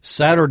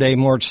Saturday,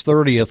 March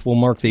 30th, will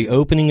mark the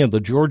opening of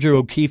the Georgia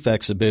O'Keeffe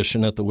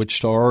exhibition at the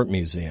Wichita Art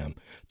Museum.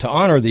 To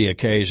honor the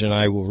occasion,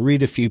 I will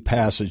read a few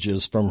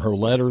passages from her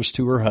letters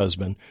to her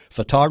husband,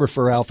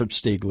 photographer Alfred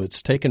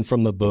Stieglitz, taken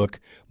from the book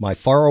My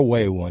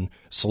Faraway One,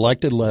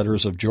 Selected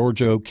Letters of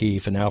Georgia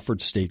O'Keeffe and Alfred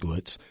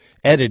Stieglitz,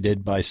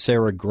 edited by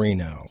Sarah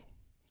Greenough.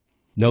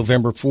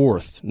 November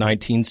 4th,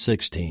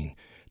 1916.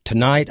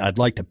 Tonight, I'd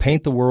like to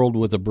paint the world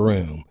with a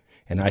broom,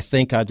 and I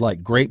think I'd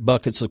like great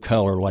buckets of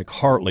color like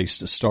Hartley's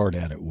to start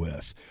at it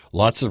with.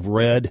 Lots of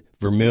red,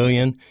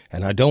 vermilion,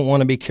 and I don't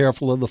want to be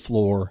careful of the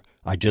floor.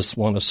 I just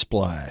want to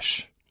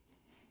splash.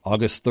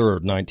 August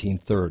 3rd,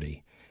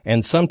 1930.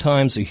 And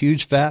sometimes a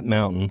huge fat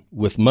mountain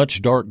with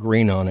much dark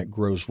green on it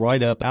grows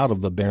right up out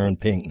of the barren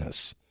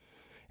pinkness.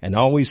 And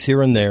always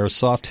here and there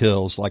soft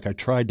hills like I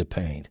tried to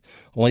paint,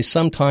 only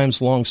sometimes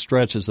long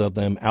stretches of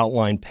them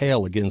outline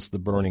pale against the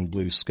burning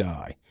blue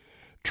sky.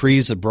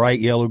 Trees of bright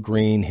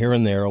yellow-green here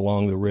and there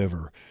along the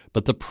river,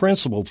 but the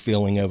principal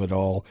feeling of it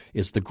all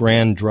is the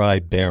grand dry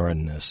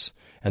barrenness,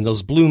 and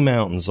those blue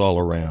mountains all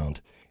around.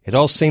 It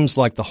all seems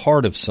like the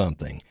heart of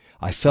something.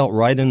 I felt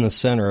right in the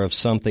center of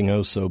something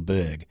oh so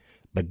big,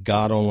 but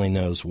God only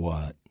knows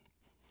what.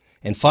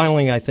 And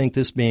finally, I think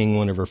this being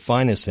one of her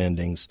finest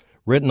endings,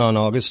 written on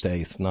August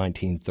 8th,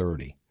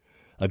 1930.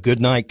 A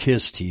good-night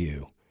kiss to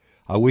you.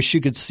 I wish you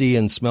could see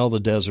and smell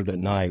the desert at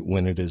night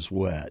when it is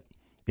wet.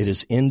 It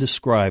is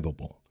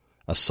indescribable.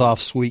 A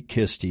soft, sweet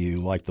kiss to you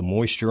like the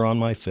moisture on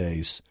my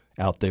face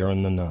out there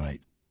in the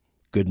night.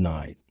 Good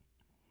night.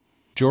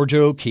 Georgia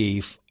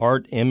O'Keeffe,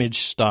 Art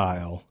Image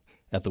Style,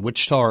 at the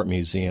Wichita Art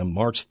Museum,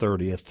 March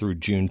 30th through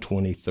June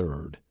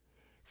 23rd.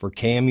 For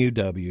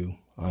KMUW,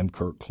 I'm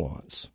Kurt Klontz.